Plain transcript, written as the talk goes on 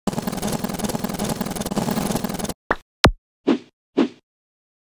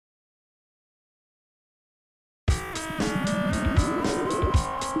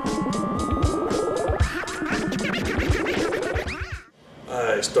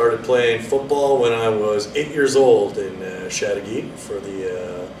I started playing football when I was 8 years old in Chateauguay for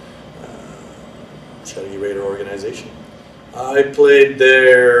the Chateauguay Raider organization. I played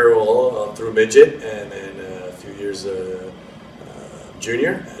there through midget and then a few years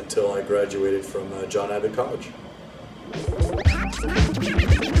junior until I graduated from John Abbott College.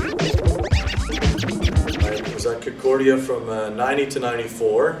 I was at Concordia from 90 to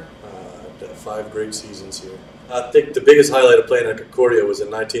 94, 5 great seasons here. I think the biggest highlight of playing at Concordia was in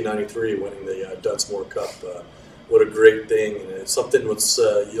 1993 winning the Dunsmore Cup. What a great thing, and it's something that's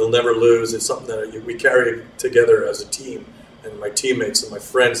you'll never lose. It's something that we carry together as a team, and my teammates and my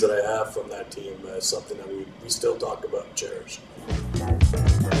friends that I have from that team is something that we still talk about and cherish.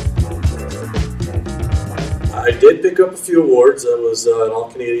 I did pick up a few awards. I was an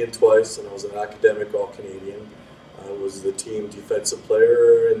All-Canadian twice, and I was an academic All-Canadian. I was the team defensive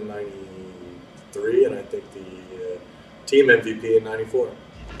player in '93, and I think the team MVP in '94.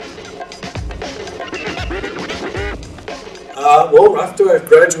 Well, after I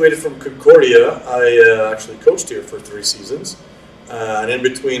graduated from Concordia, I actually coached here for 3 seasons. And in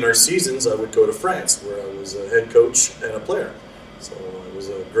between our seasons, I would go to France, where I was a head coach and a player. So it was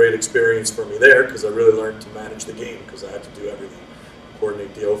a great experience for me there because I really learned to manage the game because I had to do everything.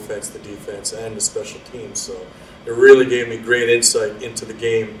 Coordinate the offense, the defense, and the special teams. So it really gave me great insight into the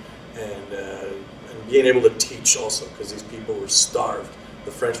game and being able to teach also because these people were starved.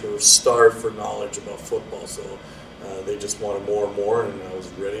 The French were starved for knowledge about football, so they just wanted more and more, and I was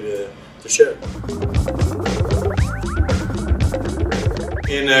ready to share.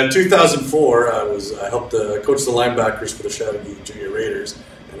 In 2004, I helped coach the linebackers for the Chateauguay Junior Raiders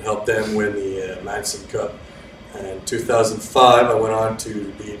and helped them win the Manson Cup. And in 2005, I went on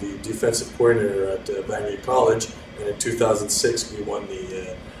to be the defensive coordinator at Vanier College, and in 2006, we won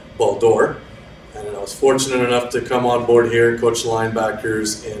the Ball d'Or. And I was fortunate enough to come on board here and coach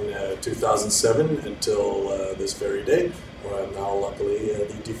linebackers in 2007 until this very day, where I'm now luckily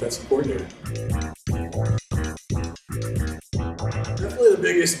the defensive coordinator. Definitely the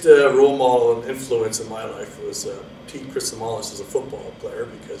biggest role model and influence in my life was Pete Chrisomalis as a football player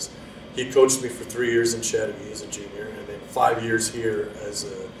because he coached me for 3 years in Chateauguay as a junior and then 5 years here as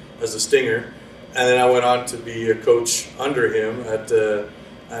a Stinger. And then I went on to be a coach under him at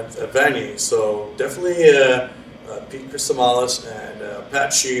Vanier. So definitely Pete Chrisomalis and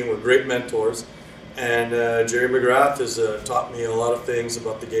Pat Sheen were great mentors. And Jerry McGrath has taught me a lot of things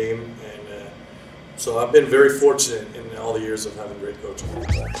about the game. And so I've been very fortunate in all the years of having great coaching.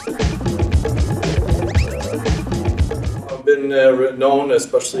 I've been known,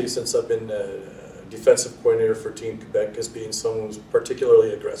 especially since I've been defensive coordinator for Team Quebec, as being someone who's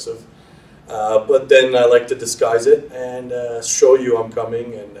particularly aggressive. But then I like to disguise it and show you I'm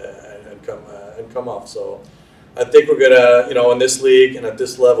coming and come off. So I think we're gonna, in this league and at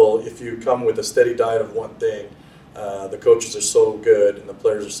this level, if you come with a steady diet of one thing, the coaches are so good and the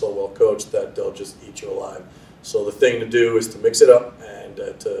players are so well coached that they'll just eat you alive. So the thing to do is to mix it up and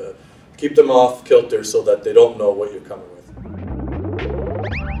to keep them off kilter so that they don't know what you're coming with.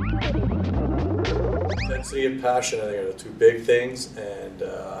 Intensity and passion, I think, are the 2 big things, and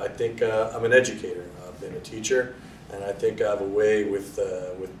I think I'm an educator. I've been a teacher, and I think I have a way with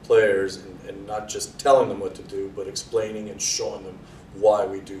players and not just telling them what to do, but explaining and showing them why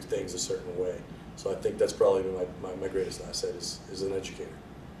we do things a certain way. So I think that's probably my greatest asset is an educator.